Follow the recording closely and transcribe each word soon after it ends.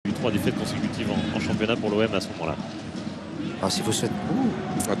3 défaites consécutives en championnat pour l'OM à ce moment-là. Alors si vous souhaitez...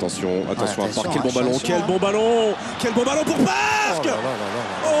 Attention à Park, quel bon ballon, quel bon ballon pour Park.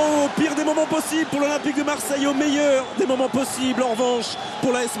 Oh, pire des moments possibles pour l'Olympique de Marseille, au meilleur des moments possibles en revanche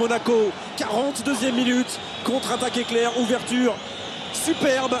pour l'AS Monaco. 42e minute, contre-attaque éclair, ouverture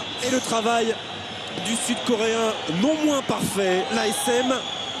superbe et le travail du Sud-Coréen non moins parfait. L'ASM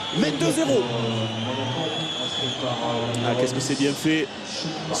mène 2-0. Ah, qu'est-ce que c'est bien fait,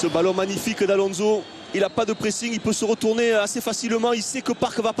 ce ballon magnifique d'Alonso. Il n'a pas de pressing, il peut se retourner assez facilement. Il sait que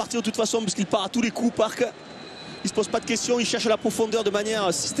Park va partir de toute façon parce qu'il part à tous les coups. Park, il ne se pose pas de questions, il cherche la profondeur de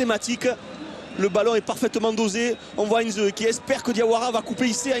manière systématique. Le ballon est parfaitement dosé. On voit Heinze qui espère que Diawara va couper.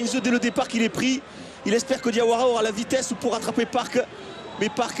 Il sait Heinze dès le départ qu'il est pris. Il espère que Diawara aura la vitesse pour rattraper Park. Mais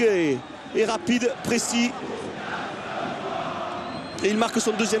Park est rapide, précis. Et il marque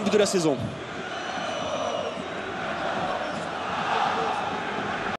son 2e but de la saison.